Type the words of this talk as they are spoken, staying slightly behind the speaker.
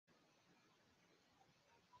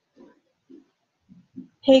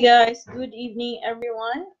Hey guys, good evening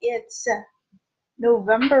everyone. It's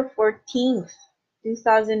November 14th,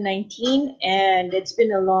 2019, and it's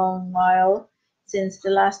been a long while since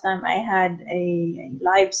the last time I had a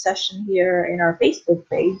live session here in our Facebook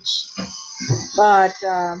page. But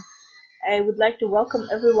I would like to welcome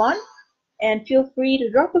everyone and feel free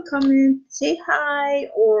to drop a comment, say hi,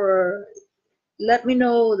 or let me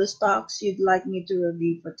know the stocks you'd like me to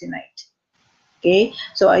review for tonight. Okay,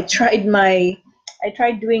 so I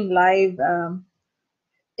tried doing live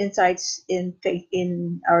insights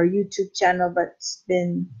in our YouTube channel, but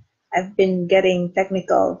I've been getting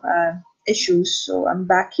technical issues, so I'm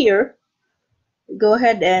back here. Go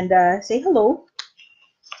ahead and say hello.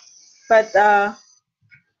 But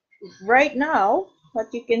right now,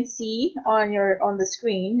 what you can see on the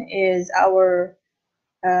screen is our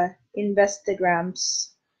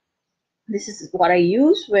Investagrams. This is what I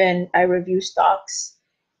use when I review stocks,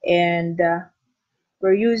 and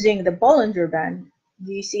we're using the Bollinger Band.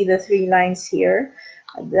 Do you see the three lines here?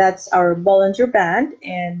 That's our Bollinger Band,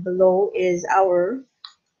 and below is our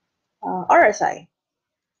RSI.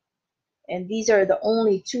 And these are the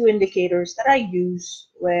only two indicators that I use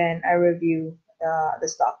when I review the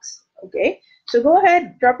stocks. Okay, so go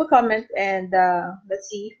ahead, drop a comment, and let's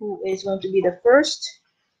see who is going to be the first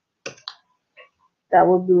that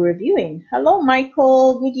will be reviewing. Hello,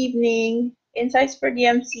 Michael. Good evening. Insights for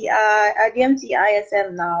DMCI, DMC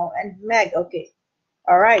ISM now, and Meg. Okay.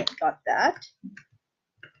 All right, got that.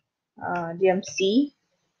 DMC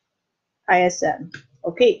ISM.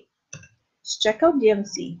 Okay, let's check out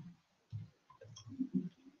DMC.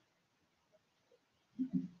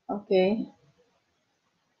 Okay.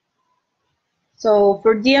 So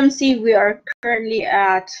for DMC, we are currently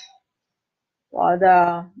at, well,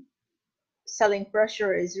 the selling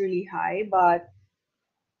pressure is really high, but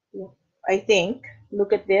I think,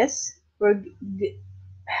 look at this, we're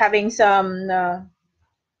having some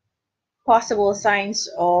possible signs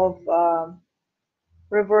of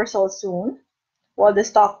reversal soon. While the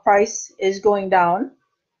stock price is going down,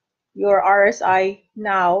 your RSI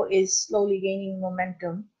now is slowly gaining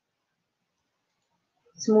momentum.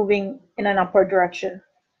 It's moving in an upward direction.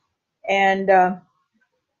 And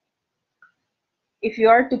if you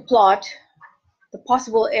are to plot the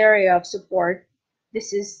possible area of support,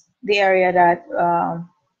 this is the area that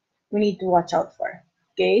we need to watch out for.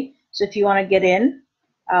 Okay, so if you want to get in,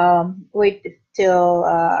 wait till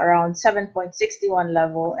around 7.61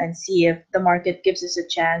 level and see if the market gives us a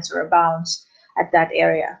chance or a bounce at that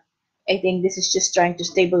area. I think this is just trying to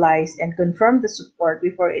stabilize and confirm the support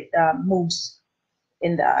before it moves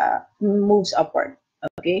upward.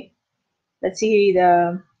 Okay, let's see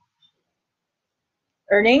the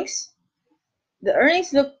earnings. The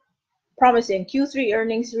earnings look promising. Q3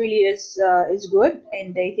 earnings really is good,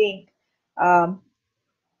 and I think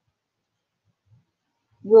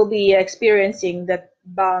we'll be experiencing that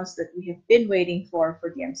bounce that we have been waiting for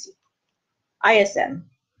DMC. ISM.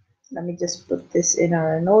 Let me just put this in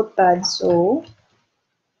our notepad so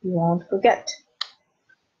you won't forget.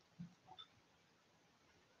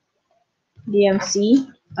 DMC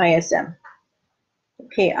ISM.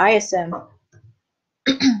 Okay, ISM.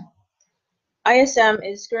 ISM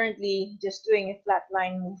is currently just doing a flat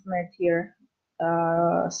line movement here,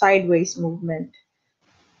 sideways movement,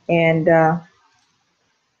 and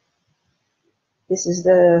this is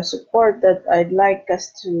the support that I'd like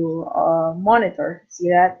us to monitor. See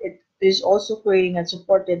that it is also creating a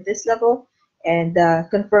support at this level, and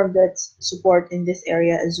confirm that support in this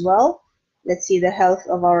area as well. Let's see the health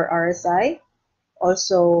of our RSI,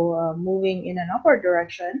 also moving in an upward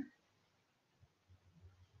direction.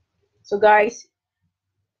 So guys,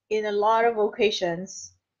 in a lot of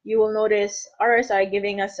occasions, you will notice RSI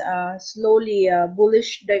giving us a slowly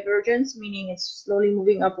bullish divergence, meaning it's slowly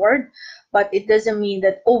moving upward, but it doesn't mean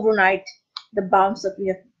that overnight the bounce that we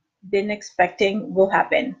have been expecting will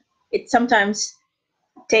happen. It sometimes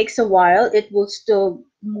takes a while. It will still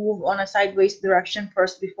move on a sideways direction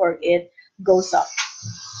first before it goes up.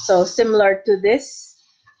 So similar to this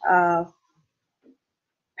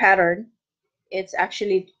pattern, it's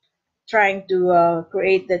actually trying to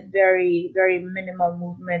create that very, very minimal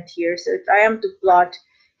movement here. So if I am to plot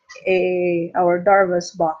our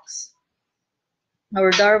Darvas box,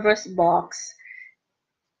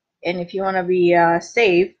 and if you want to be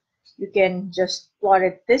safe, you can just plot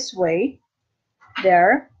it this way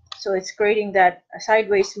there. So it's creating that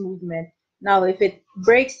sideways movement. Now, if it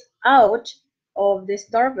breaks out of this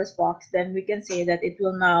Darvas box, then we can say that it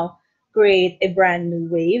will now create a brand new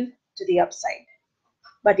wave to the upside.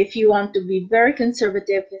 But if you want to be very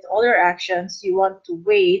conservative with all your actions, you want to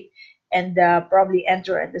wait and probably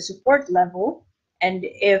enter at the support level And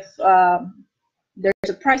if there's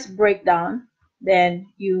a price breakdown, then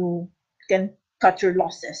you can cut your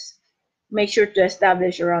losses. Make sure to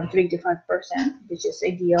establish around 3 to 5%, which is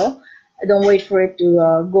ideal. Don't wait for it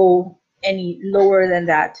to go any lower than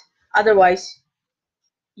that. Otherwise,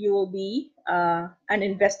 you will be an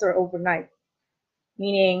investor overnight,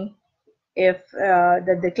 meaning if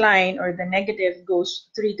the decline or the negative goes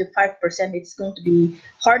 3 to 5%, it's going to be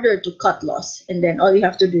harder to cut loss. And then all you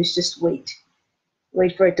have to do is just wait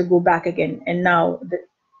for it to go back again. And now the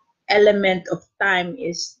element of time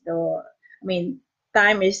is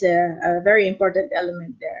time is a very important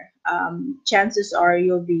element there. Chances are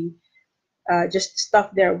you'll be just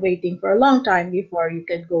stuck there waiting for a long time before you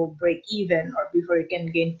can go break even or before you can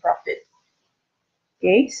gain profit.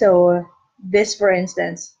 Okay, so this, for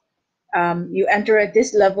instance, you enter at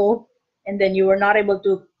this level and then you were not able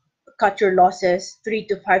to cut your losses 3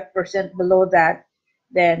 to 5% below that,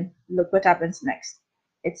 then look what happens next.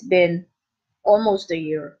 It's been almost a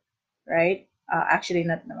year, right? Actually,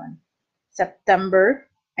 not naman. September,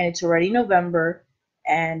 and it's already November,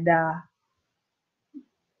 and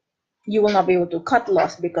you will not be able to cut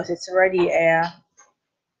loss because it's already a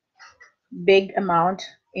big amount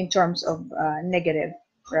in terms of negative,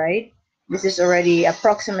 right? This is already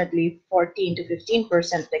approximately 14 to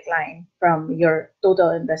 15% decline from your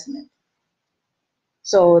total investment.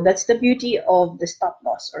 So that's the beauty of the stop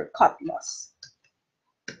loss or cut loss.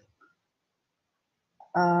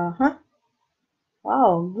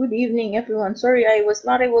 Wow, good evening, everyone. Sorry, I was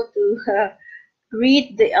not able to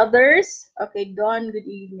greet the others. Okay, Dawn, good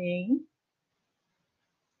evening.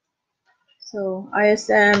 So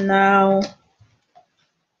ISM now,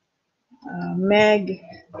 Meg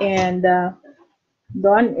and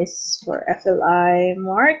Dawn is for FLI.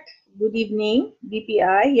 Mark, good evening.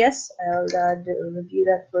 BPI, yes, I'll review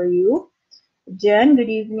that for you. Jen, good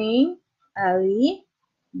evening. Ali,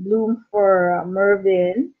 Bloom for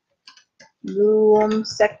Mervin, Bloom,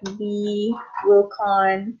 secb,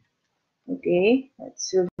 wlcon. Okay,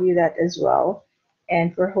 let's review that as well.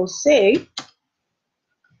 And for Jose,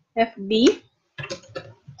 FB,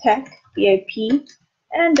 Tech, PIP,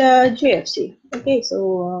 and JFC. Okay,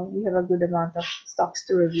 so we have a good amount of stocks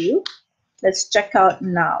to review. Let's check out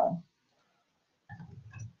now.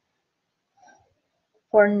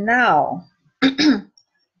 For now,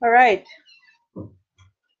 all right.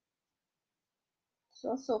 It's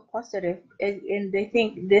also positive, and I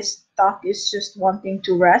think this stock is just wanting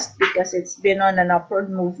to rest because it's been on an upward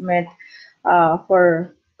movement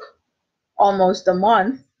for almost a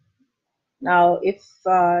month. Now, if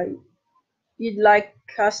you'd like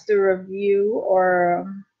us to review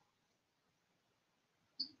or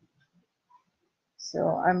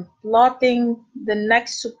so I'm plotting the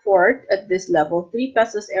next support at this level, 3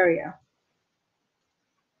 pesos area.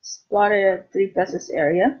 It's plotted at 3 pesos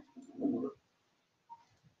area.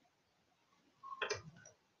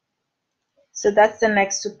 So that's the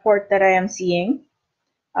next support that I am seeing.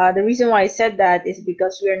 The reason why I said that is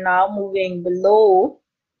because we're now moving below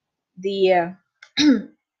the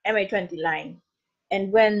MA20 line.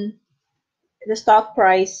 And when the stock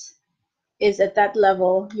price is at that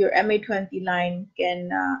level, your MA20 line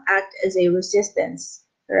can act as a resistance,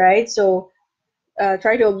 right? So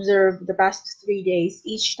try to observe the past 3 days.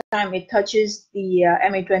 Each time it touches the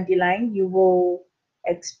MA20 line, you will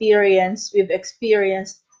we've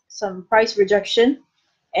experienced some price rejection.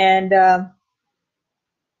 And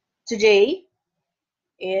today,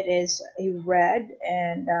 it is a red,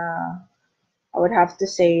 and I would have to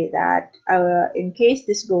say that in case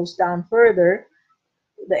this goes down further,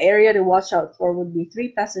 the area to watch out for would be 3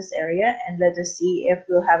 pesos area, and let us see if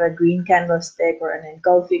we'll have a green candlestick or an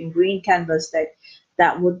engulfing green candlestick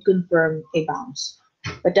that would confirm a bounce.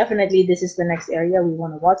 But definitely this is the next area we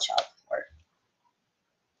want to watch out for.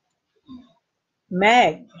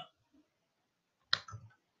 Meg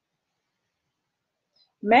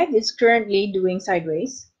is currently doing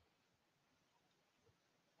sideways.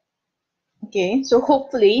 Okay, so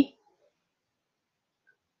hopefully,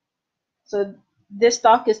 so this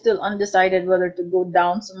stock is still undecided whether to go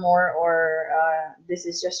down some more or this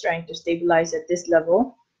is just trying to stabilize at this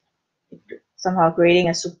level, somehow creating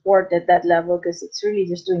a support at that level because it's really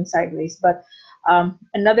just doing sideways. But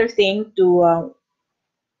another thing to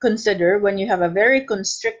consider when you have a very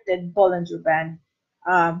constricted Bollinger Band,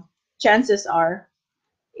 chances are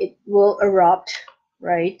it will erupt,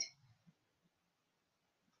 right?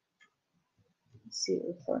 Let's see,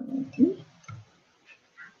 490.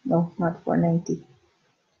 No, not 490.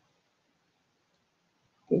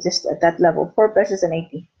 Okay, just at that level, 4 pesos and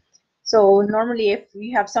 80. So normally if we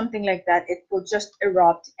have something like that, it will just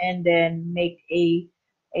erupt and then make a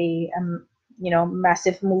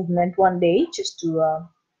massive movement one day, just to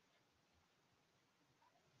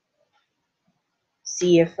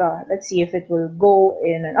see if let's see if it will go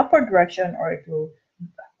in an upward direction or it will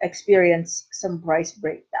experience some price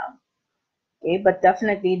breakdown. Okay, but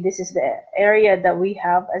definitely this is the area that we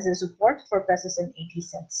have as a support for pesos and 80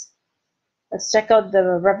 cents. Let's check out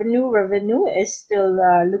the revenue. Revenue is still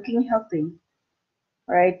looking healthy,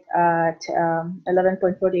 right? At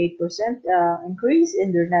 11.48% increase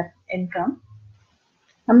in their net income.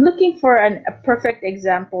 I'm looking for a perfect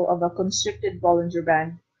example of a constricted Bollinger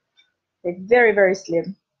Band, like very, very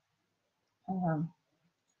slim.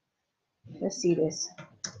 Let's see this.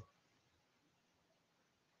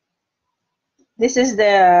 This is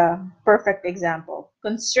the perfect example.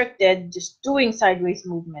 Constricted, just doing sideways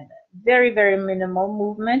movement. Very, very minimal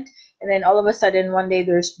movement. And then all of a sudden, one day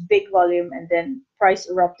there's big volume and then price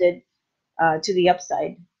erupted to the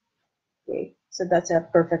upside. Okay, so that's a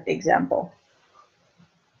perfect example.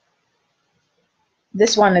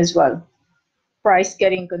 This one as well. Price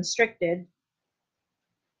getting constricted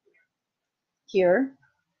here,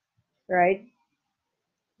 right?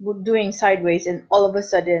 Doing sideways, and all of a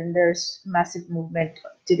sudden there's massive movement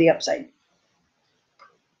to the upside.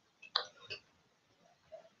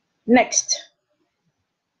 Next,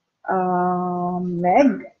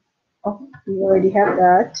 Meg. Oh, we already have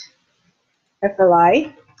that.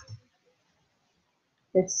 FLI.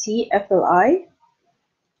 Let's see FLI.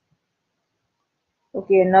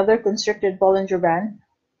 Okay, another constricted Bollinger Band,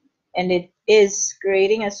 and it is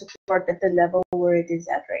creating a support at the level where it is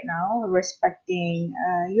at right now, respecting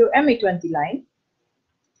your MA20 line.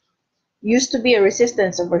 Used to be a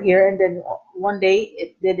resistance over here, and then one day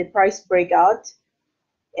it did a price breakout,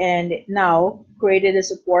 and it now created a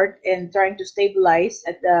support and trying to stabilize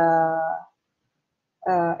at the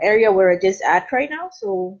area where it is at right now.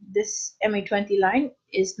 So this MA20 line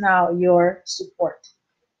is now your support.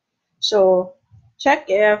 So check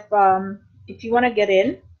if you want to get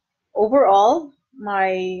in. Overall,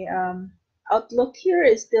 my outlook here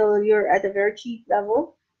is still you're at a very cheap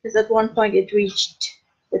level, because at one point it reached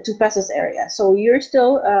the 2 pesos area. So you're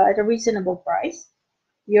still at a reasonable price.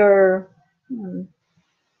 Your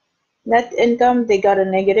net income, they got a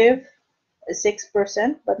negative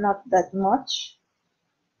 6%, but not that much.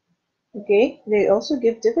 Okay, they also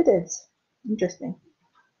give dividends. Interesting.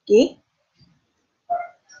 Okay,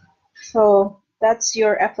 so that's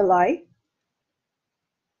your FLI.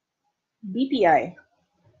 BPI.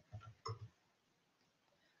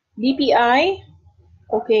 BPI,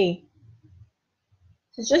 okay.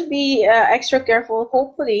 So just be extra careful,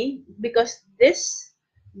 hopefully, because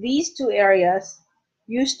these two areas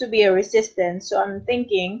used to be a resistance. So I'm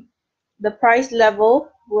thinking the price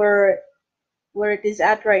level where it is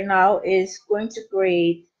at right now is going to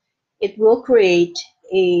create, it will create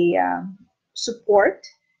a support.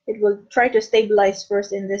 It will try to stabilize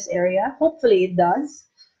first in this area. Hopefully it does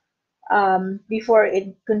before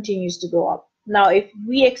it continues to go up. Now, if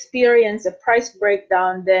we experience a price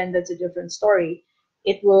breakdown, then that's a different story.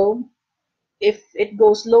 It will, if it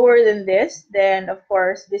goes lower than this, then of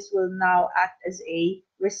course this will now act as a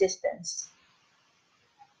resistance.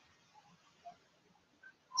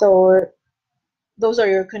 So those are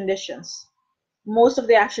your conditions. Most of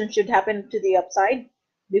the action should happen to the upside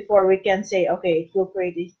before we can say, okay, it will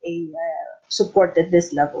create a support at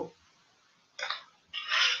this level.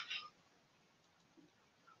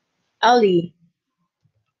 Ali.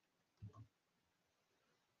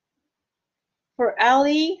 For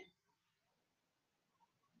Ali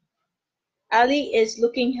is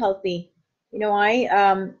looking healthy. You know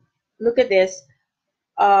why? Look at this.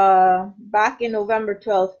 Back in November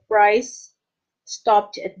 12th, price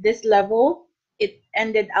stopped at this level. It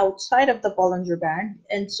ended outside of the Bollinger Band.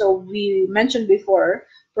 And so we mentioned before,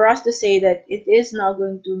 for us to say that it is now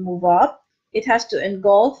going to move up, it has to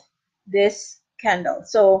engulf this candle.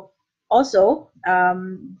 So also,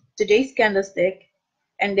 today's candlestick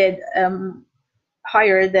ended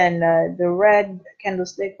higher than the red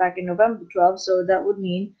candlestick back in November 12. So that would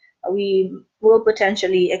mean we will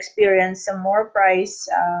potentially experience some more price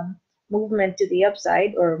movement to the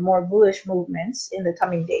upside or more bullish movements in the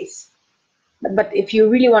coming days. But if you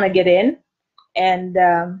really want to get in and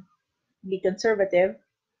be conservative,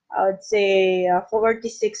 I would say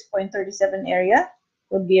 46.37 area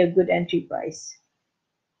would be a good entry price.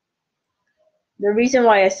 The reason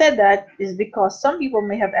why I said that is because some people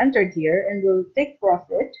may have entered here and will take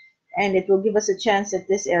profit, and it will give us a chance at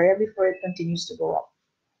this area before it continues to go up.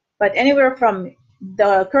 But anywhere from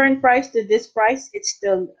the current price to this price, it's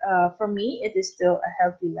still, for me, it is still a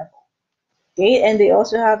healthy level. Okay, and they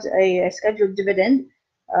also have a scheduled dividend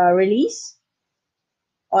release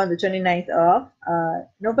on the 29th of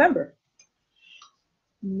November.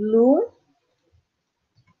 Blue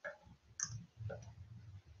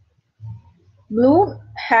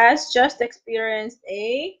has just experienced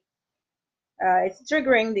it's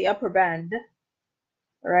triggering the upper band,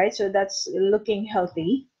 right? So that's looking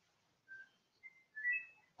healthy.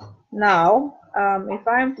 Now, if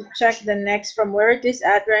I'm to check the next from where it is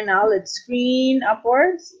at right now, let's screen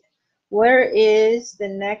upwards. Where is the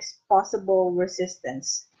next possible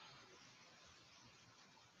resistance?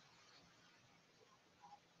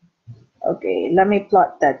 Okay, let me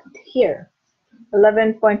plot that here.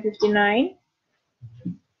 11.59.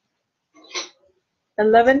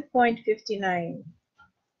 11.59.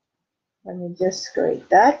 Let me just correct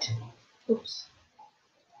that. Oops.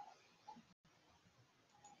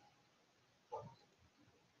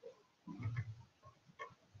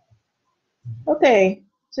 Okay,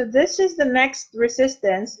 so this is the next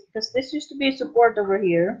resistance because this used to be support over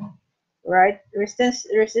here, right?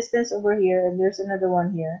 Resistance over here, and there's another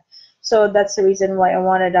one here. So that's the reason why I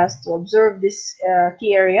wanted us to observe this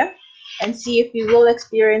key area and see if we will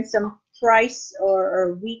experience some price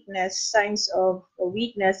or weakness, signs of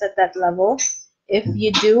weakness at that level. If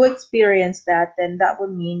you do experience that, then that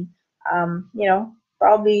would mean, you know,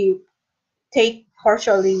 probably take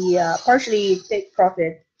partially take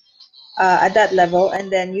profit at that level,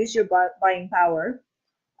 and then use your buying power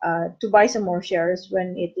to buy some more shares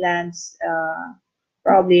when it lands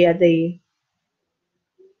probably at the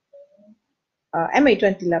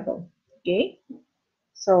MA20 level. Okay,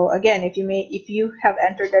 so again, if you have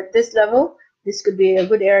entered at this level, this could be a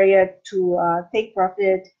good area to take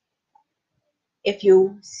profit. If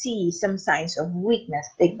you see some signs of weakness,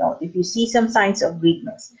 take note. If you see some signs of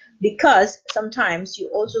weakness, because sometimes you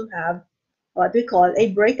also have what we call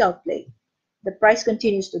a breakout play. The price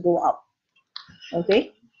continues to go up.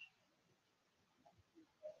 Okay,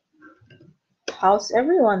 how's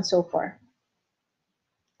everyone so far?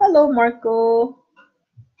 Hello, Marco.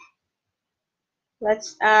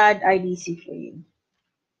 Let's add IDC for you.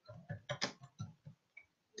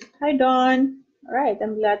 Hi, Dawn. All right,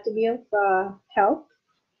 I'm glad to be of help.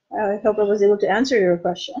 I hope I was able to answer your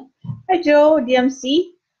question. Hi, Joe,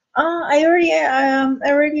 DMC. I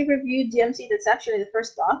already reviewed DMC. That's actually the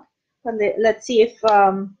first talk. Let's see if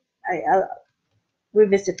I'll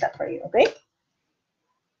revisit that for you. Okay.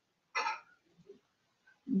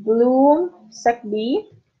 Bloom, secb,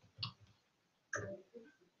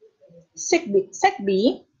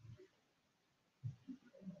 secb.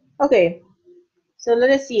 Okay. So let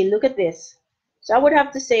us see. Look at this. So I would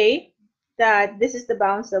have to say that this is the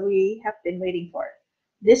bounce that we have been waiting for.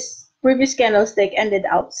 This previous candlestick ended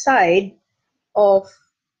outside of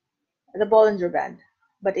the Bollinger Band,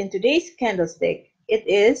 but in today's candlestick, it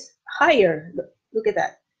is higher. Look at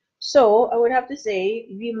that. So I would have to say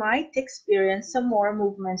we might experience some more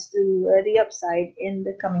movements to the upside in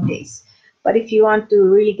the coming days. But if you want to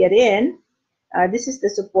really get in, this is the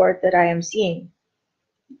support that I am seeing,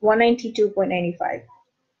 192.95.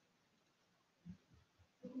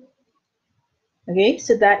 Okay,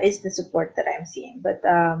 so that is the support that I'm seeing. But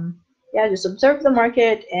yeah, just observe the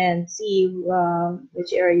market and see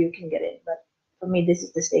which area you can get in. But for me, this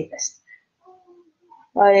is the safest.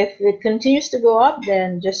 If it continues to go up,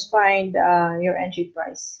 then just find your entry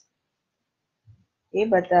price. Okay,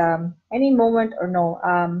 but any moment or no,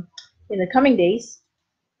 in the coming days,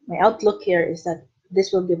 my outlook here is that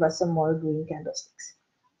this will give us some more green candlesticks.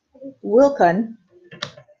 wlcon.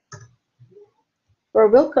 For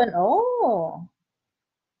wlcon, oh,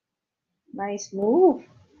 nice move.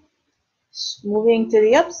 Moving to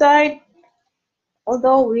the upside,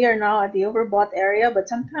 although we are now at the overbought area, but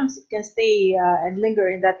sometimes it can stay and linger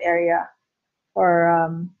in that area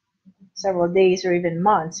for several days or even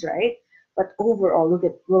months, right? But overall, look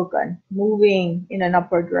at wlcon moving in an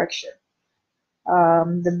upward direction.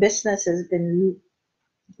 The business has been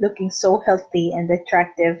looking so healthy and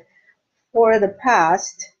attractive for the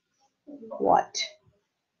past, what,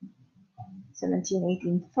 17,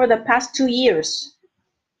 18, for the past 2 years.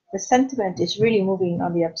 The sentiment is really moving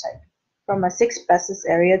on the upside from a 6 pesos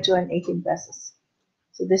area to an 18 pesos.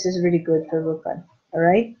 So this is really good for wlcon. All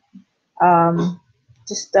right.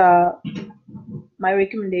 Just my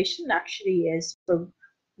recommendation actually is for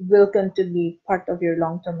wlcon to be part of your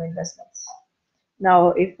long-term investments. Now,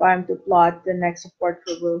 if I'm to plot, the next support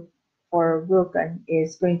for wlcon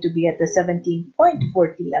is going to be at the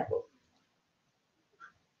 17.40 level.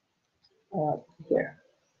 Here,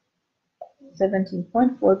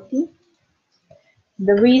 17.40.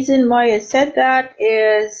 The reason why I said that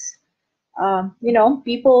is, you know,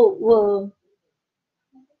 people will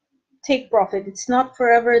take profit. It's not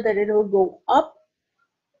forever that it will go up.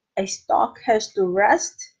 a stock has to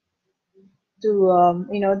rest to,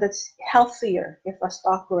 that's healthier if a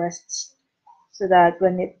stock rests, so that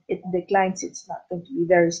when it declines, it's not going to be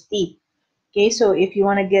very steep. Okay, so if you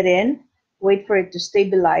want to get in, wait for it to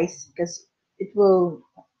stabilize, because it will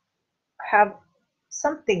have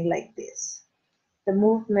something like this. The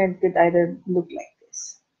movement could either look like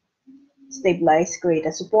this: stabilize, create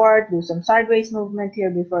a support, do some sideways movement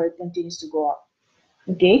here before it continues to go up.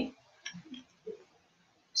 Okay,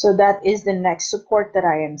 so that is the next support that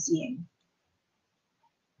I am seeing.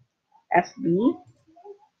 FB.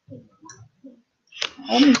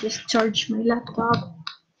 Let me just charge my laptop.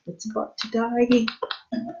 It's about to die.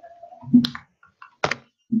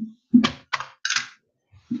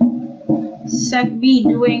 SecB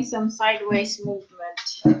doing some sideways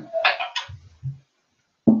movement.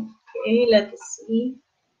 Okay, let's see.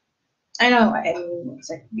 I know, I mean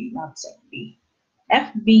SecB, not SecB.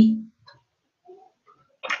 FB.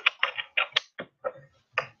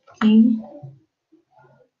 Okay.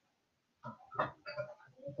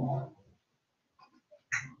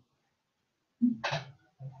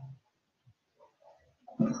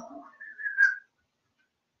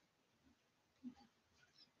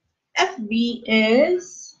 FB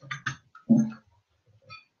is,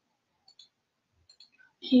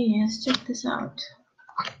 okay, let's check this out.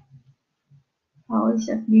 How is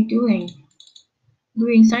FB doing?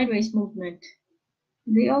 Doing sideways movement.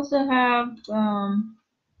 They also have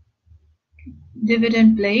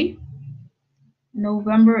dividend play.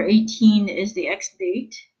 November 18 is the X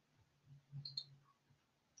date.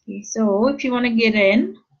 Okay, so if you want to get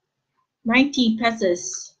in, 90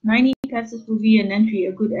 pesos. 90 pesos will be an entry,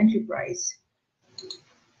 a good entry price.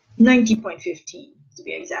 90.15 to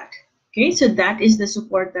be exact. Okay, so that is the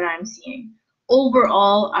support that I'm seeing.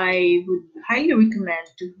 Overall, I would highly recommend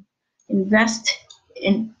to invest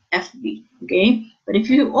in FB. Okay, but if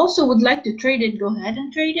you also would like to trade it, go ahead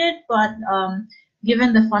and trade it. But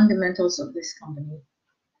given the fundamentals of this company,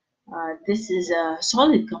 this is a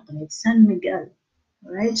solid company. It's San Miguel,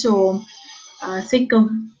 right? So think of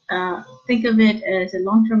it as a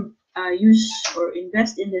long-term use or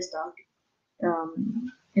invest in the stock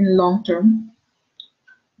in long term,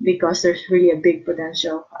 because there's really a big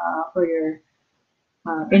potential for your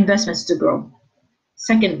investments to grow.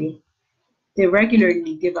 Secondly, they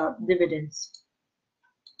regularly give out dividends.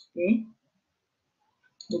 Okay,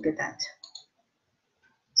 look at that.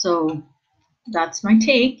 So that's my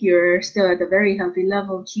take. You're still at a very healthy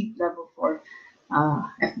level, cheap level for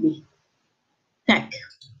FB. Tech.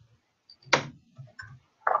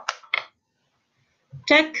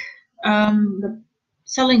 Tech, the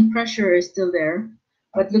selling pressure is still there,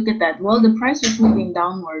 but look at that. While the price is moving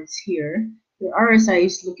downwards here, the RSI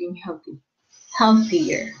is looking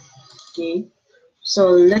healthier. Okay, so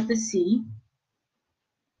let us see,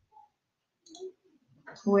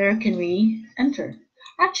 where can we enter?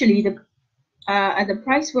 Actually, the at the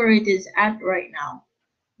price where it is at right now,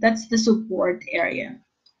 that's the support area.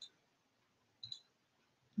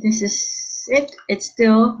 This is it. It's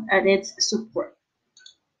still at its support.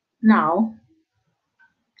 Now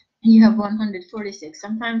you have 146.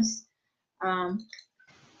 Sometimes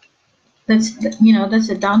that's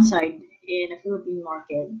a downside in a Philippine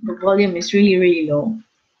market. The volume is really low.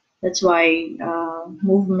 That's why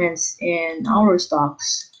movements in our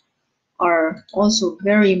stocks are also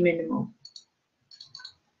very minimal,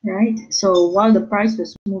 right? So while the price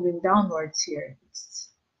was moving downwards here, it's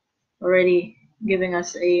already giving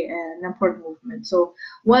us an upward movement. So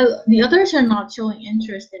while the others are not showing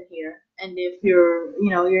interest in here, and if you're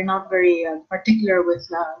not very particular with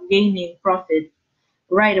gaining profit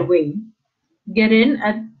right away, get in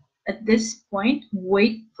at this point,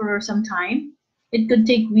 wait for some time. It could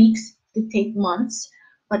take weeks, it could take months,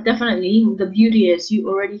 but definitely the beauty is you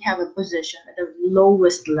already have a position at the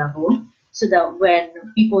lowest level, so that when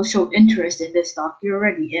people show interest in this stock, you're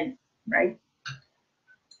already in, right?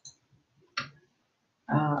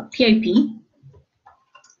 PIP.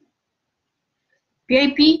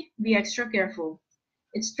 PIP, be extra careful.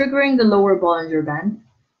 It's triggering the lower Bollinger Band,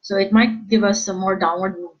 so it might give us some more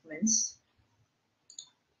downward movements.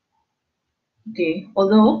 Okay,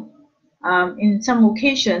 although in some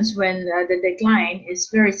occasions when the decline is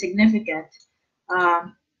very significant,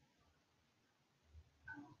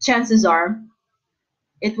 chances are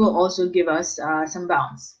it will also give us some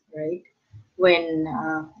bounce, right? When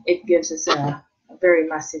it gives us a very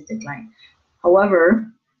massive decline.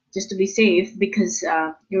 However, just to be safe, because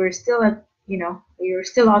you're still you're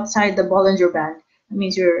still outside the Bollinger Band, that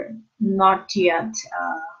means you're not yet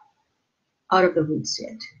out of the woods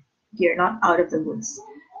yet. You're not out of the woods.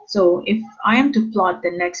 So if I am to plot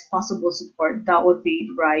the next possible support, that would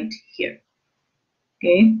be right here.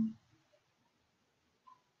 Okay,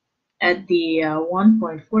 at the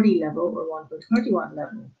 1.40 level or 1.31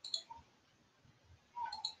 level.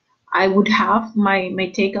 I would have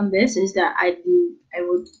my take on this is that I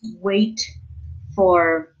would wait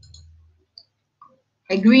for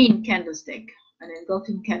a green candlestick, an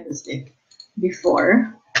engulfing candlestick,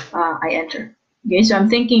 before I enter. Okay, so I'm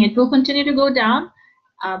thinking it will continue to go down,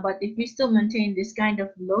 but if we still maintain this kind of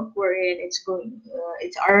look wherein it's going,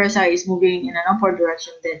 its RSI is moving in an upward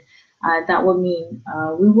direction, then that will mean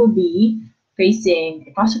we will be facing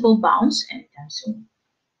a possible bounce anytime soon.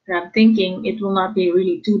 And I'm thinking it will not be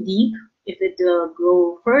really too deep. If it will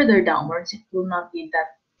go further downwards, it will not be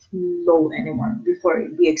that low anymore before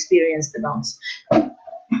we experience the bounce. All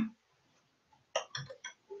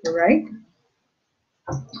right.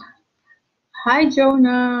 Hi,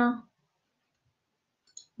 Jonah.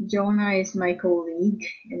 Jonah is my colleague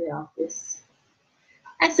in the office.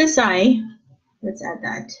 SSI, let's add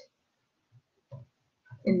that.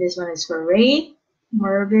 And this one is for Ray,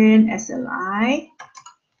 Mervin, SLI.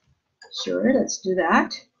 Sure, let's do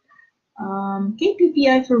that.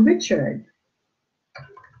 kppi for Richard.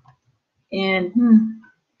 And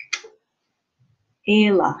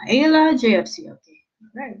Ayla, JFC. Okay, all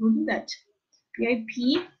right, we'll do that.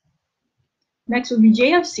 PIP. Next will be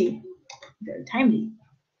JFC. Very timely.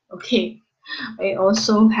 Okay, I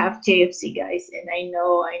also have JFC, guys, and I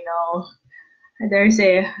know there's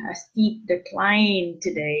a steep decline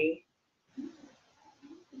today.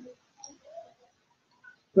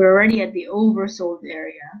 We're already at the oversold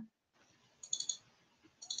area,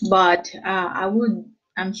 but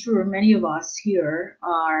I'm sure many of us here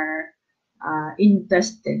are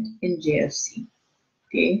invested in JFC.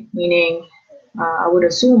 Okay, meaning I would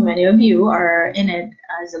assume many of you are in it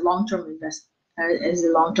as a long-term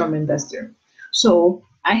investor. So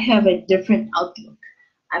I have a different outlook.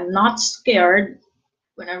 I'm not scared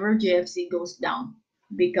whenever JFC goes down,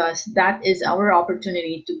 because that is our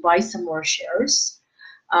opportunity to buy some more shares.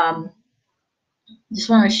 Just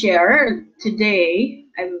want to share today.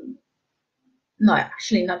 No,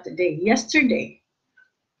 actually not today. Yesterday,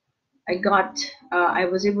 I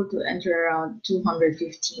was able to enter around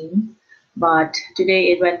 215, but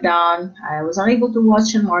today it went down. I was unable to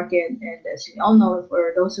watch the market, and as you all know,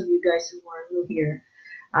 for those of you guys who are new here,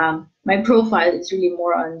 my profile is really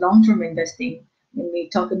more on long-term investing when we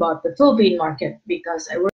talk about the Philippine market, because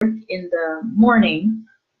I work in the morning,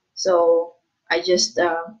 so I just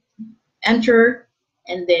enter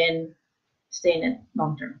and then stay in it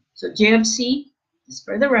long-term. So JFC, just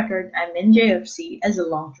for the record, I'm in JFC as a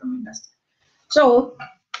long-term investor. So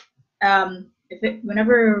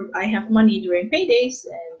whenever I have money during paydays,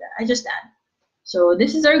 and I just add. So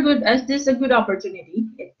this is a good opportunity.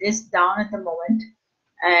 It is down at the moment,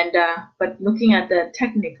 and but looking at the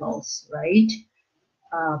technicals, right?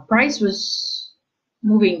 Price was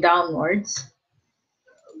moving downwards.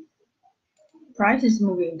 Price is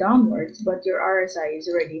moving downwards, but your RSI is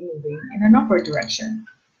already moving in an upward direction.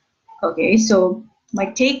 Okay, so my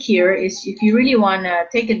take here is, if you really want to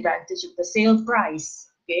take advantage of the sale price,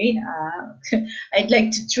 okay, I'd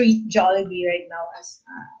like to treat Jollibee right now as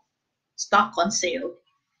stock on sale.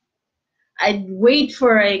 I'd wait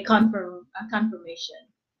for a confirmation,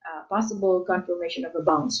 possible confirmation of a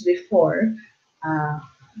bounce before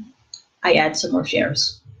I add some more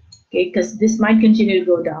shares. Okay, because this might continue to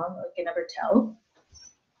go down. I can never tell.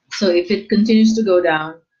 So if it continues to go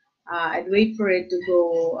down, I'd wait for it to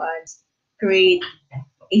go and create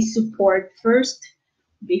a support first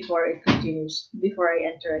before it continues, before I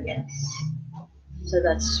enter again. So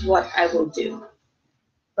that's what I will do.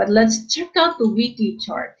 But let's check out the weekly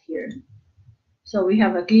chart here. So we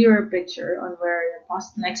have a clearer picture on where the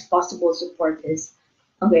next possible support is.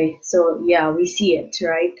 Okay, so yeah, we see it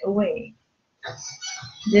right away.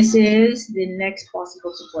 This is the next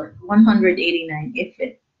possible support, 189, if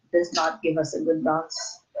it does not give us a good bounce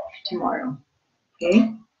tomorrow.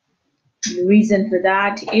 Okay, the reason for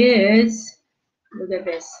that is, look at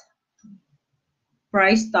this.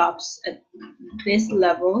 Price stops at this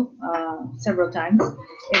level several times.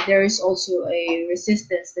 If there is also a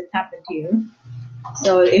resistance that happened here,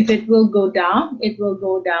 so if it will go down, it will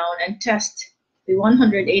go down and test the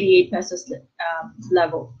 188 pesos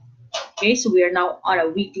level. Okay, so we are now on a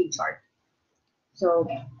weekly chart. So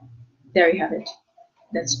there you have it.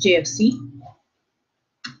 That's JFC.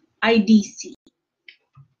 IDC.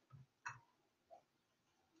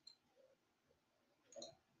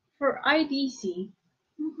 For IDC,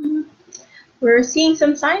 we're seeing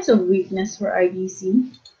some signs of weakness for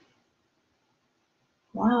IDC.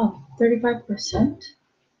 Wow, 35%.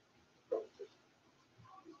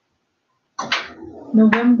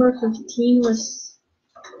 November 15 was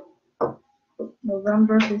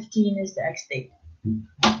November 15 is the X date.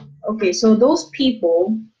 Okay, so those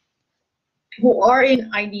people who are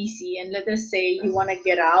in IDC, and let us say you want to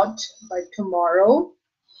get out by tomorrow,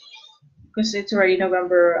 because it's already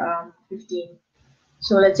November 15.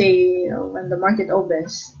 So let's say when the market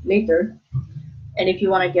opens later, and if you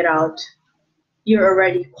want to get out, you're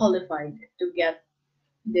already qualified to get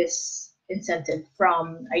this incentive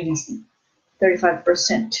from IDC,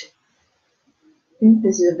 35%. I think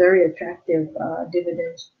this is a very attractive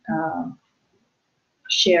dividend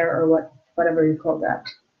share, or whatever you call that,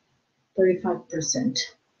 35%.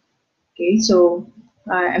 Okay, so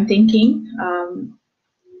I'm thinking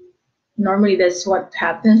normally that's what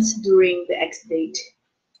happens during the X date.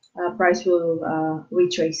 Price will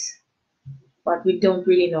retrace, but we don't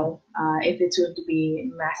really know if it's going to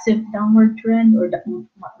be massive downward trend or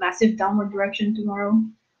massive downward direction tomorrow.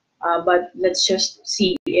 But let's just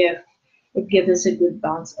see if it gives us a good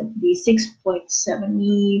bounce at the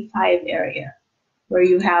 6.75 area, where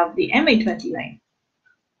you have the MA20 line.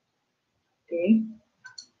 Okay,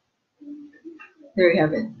 there you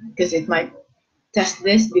have it, because it might test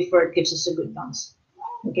this before it gives us a good bounce.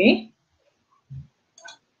 Okay,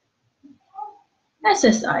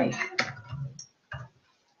 SSI.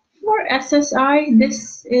 For SSI,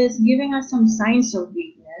 this is giving us some signs of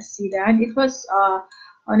weakness. See that it was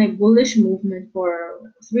on a bullish movement for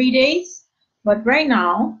 3 days, but right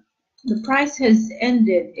now the price has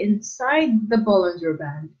ended inside the Bollinger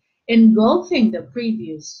Band, engulfing the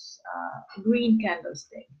previous green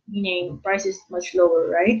candlestick, meaning price is much lower,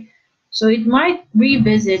 right? So it might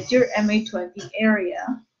revisit your MA20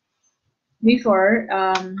 area before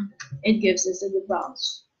it gives us a good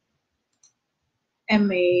bounce.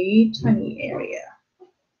 MA20 area.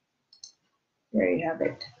 There you have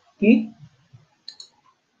it. Okay.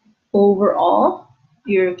 Overall,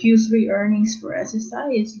 your Q3 earnings for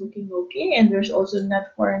SSI is looking okay, and there's also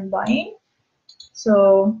net foreign buying.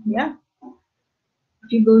 So yeah,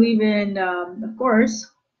 if you believe in, of course,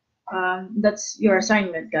 that's your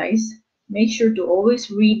assignment, guys. Make sure to always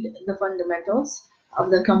read the fundamentals of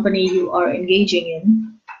the company you are engaging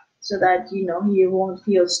in, so that you won't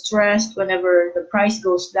feel stressed whenever the price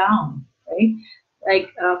goes down, right?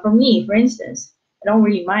 Like for me, for instance, I don't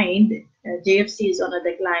really mind JFC is on a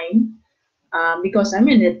decline because I'm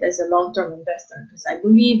in it as a long-term investor, because I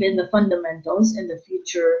believe in the fundamentals and the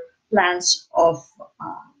future plans of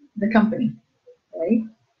the company, right?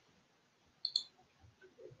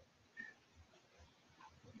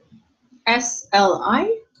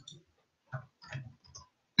 SLI.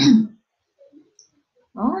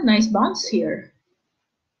 Oh, nice bounce here.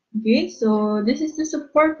 Okay, so this is the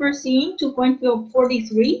support we're seeing,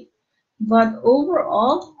 2.43. But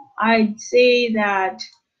overall, I'd say that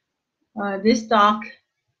this stock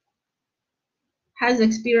has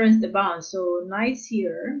experienced a bounce. So nice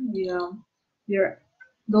here. You're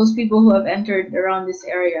those people who have entered around this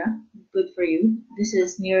area, good for you. This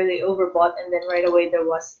is nearly overbought, and then right away there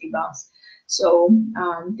was a bounce. So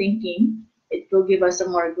thinking it will give us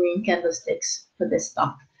some more green candlesticks for this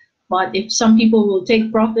stock. But if some people will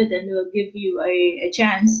take profit and will give you a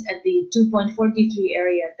chance at the 2.43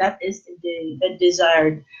 area, that is the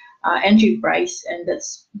desired entry price, and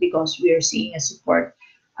that's because we are seeing a support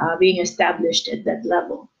being established at that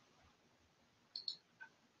level.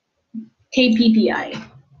 kppi.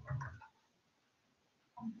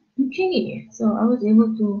 Okay, so I was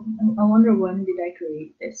able to, I wonder when did I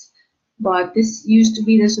create this, but this used to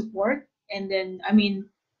be the support, and then, I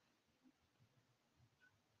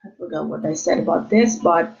forgot what I said about this,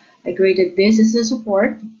 but I created this as a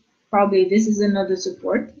support. Probably this is another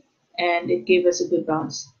support, and it gave us a good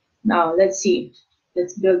bounce. Now let's see,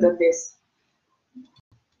 let's build on this.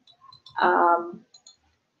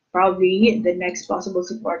 Probably the next possible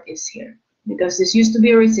support is here, because this used to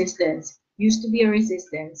be a resistance,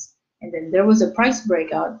 and then there was a price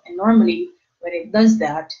breakout. And normally when it does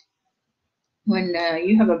that, when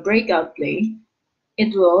you have a breakout play,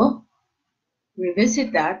 it will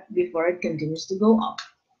revisit that before it continues to go up.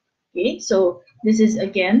 Okay, so this is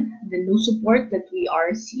again the new support that we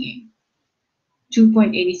are seeing,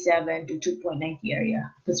 2.87 to 2.90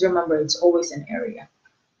 area, because remember, it's always an area.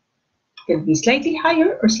 It can be slightly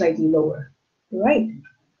higher or slightly lower. Right.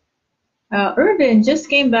 Irvin just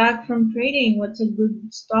came back from trading. What's a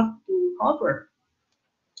good stock to cover?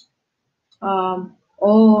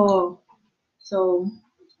 Oh, so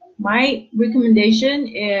my recommendation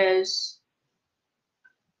is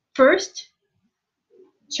first,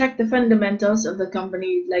 check the fundamentals of the company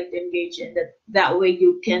you'd like to engage in. That way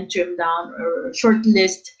you can trim down or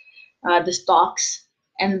shortlist the stocks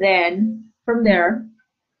and then from there,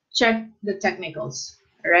 check the technicals.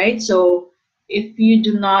 All right. So if you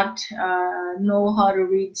do not know how to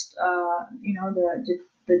read,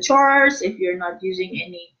 the charts, if you're not using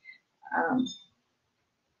any um,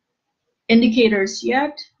 indicators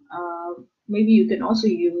yet, maybe you can also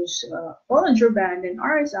use Bollinger Band and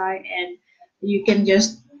RSI, and you can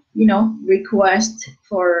just request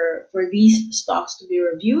for these stocks to be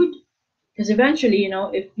reviewed, because eventually,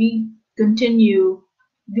 if we continue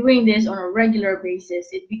doing this on a regular basis,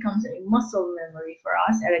 it becomes a muscle memory for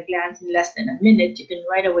us. At a glance, in less than a minute, you can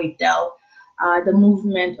right away tell the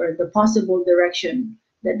movement or the possible direction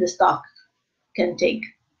that the stock can take.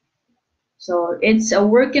 So it's a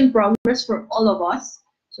work in progress for all of us.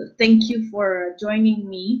 So thank you for joining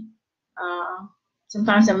me. Uh,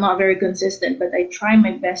 Sometimes I'm not very consistent, but I try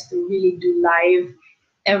my best to really do live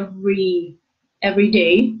every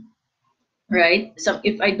day, right? So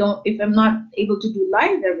if I'm not able to do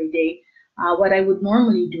live every day, what I would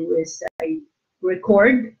normally do is I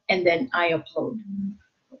record and then I upload,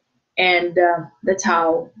 and that's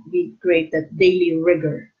how we create that daily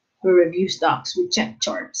rigor. We review stocks, we check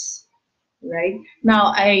charts, right?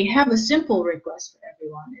 Now, I have a simple request for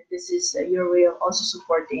everyone. This is your way of also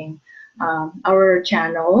supporting our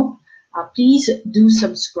channel. Please do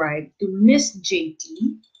subscribe to Miss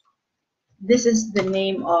JT. This is the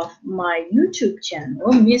name of my YouTube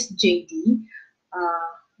channel, Miss JT.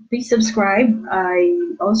 Please subscribe. I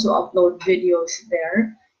also upload videos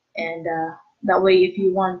there, and that way, if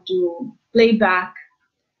you want to play back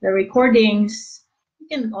the recordings, you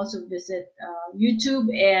can also visit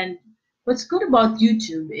YouTube. And what's good about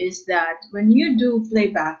YouTube is that when you do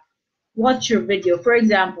playback, watch your video. For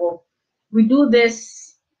example, we do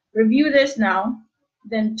this, review this now,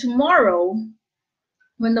 then tomorrow,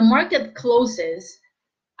 when the market closes,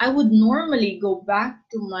 I would normally go back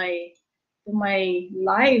to my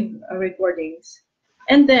live recordings,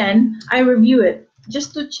 and then I review it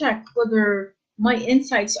just to check whether my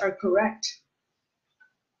insights are correct,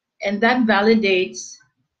 and that validates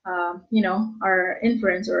our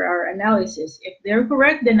inference or our analysis. If they're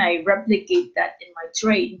correct, then I replicate that in my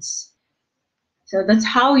trades. So that's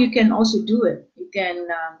how you can also do it. You can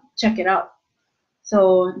check it out.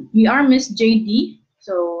 So we are Miss JD.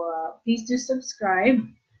 So please do subscribe,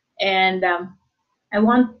 and I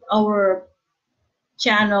want our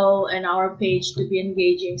channel and our page to be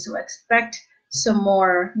engaging. So expect some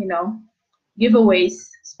more, giveaways,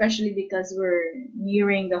 especially because we're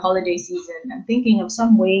nearing the holiday season. I'm thinking of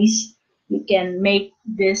some ways we can make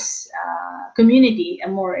this community a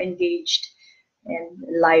more engaged and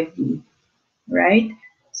lively, right?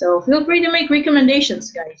 So feel free to make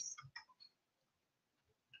recommendations, guys.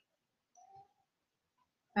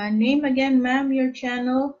 Name again, ma'am, your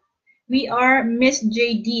channel. We are Miss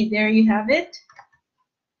JD. There you have it.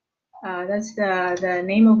 That's the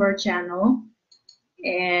name of our channel.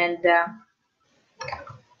 And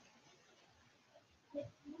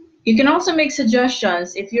you can also make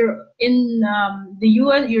suggestions. If you're in the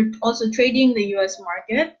US, you're also trading the US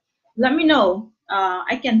market, let me know.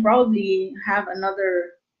 I can probably have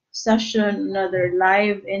another session, another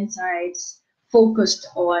live insights focused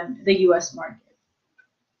on the US market.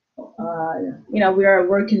 We are a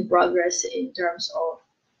work in progress in terms of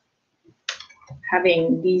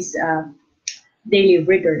having these daily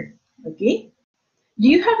rigor. Okay. Do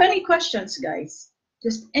you have any questions, guys?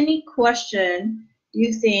 Just any question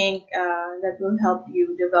you think that will help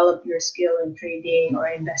you develop your skill in trading or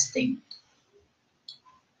investing?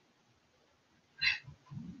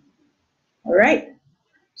 All right.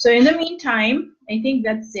 So in the meantime, I think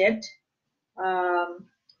that's it.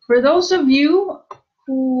 For those of you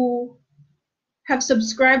who have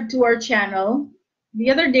subscribed to our channel, the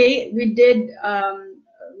other day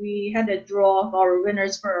we had a draw of our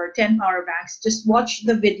winners for our 10 power banks. Just watch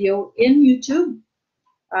the video in YouTube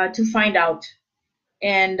to find out.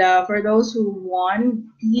 And for those who won,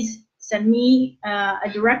 please send me a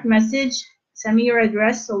direct message. Send me your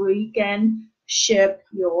address so we can ship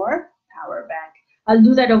your power bank. I'll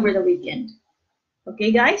do that over the weekend.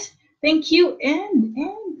 Okay, guys? Thank you and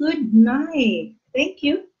good night. Thank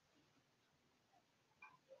you.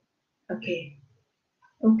 Okay.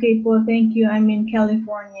 Okay, Paul, thank you. I'm in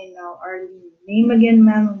California now. Our name again,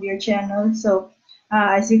 ma'am, of your channel. So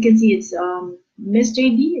as you can see, it's Miss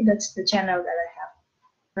JD. That's the channel that I have.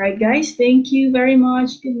 All right, guys. Thank you very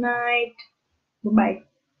much. Good night. Bye-bye.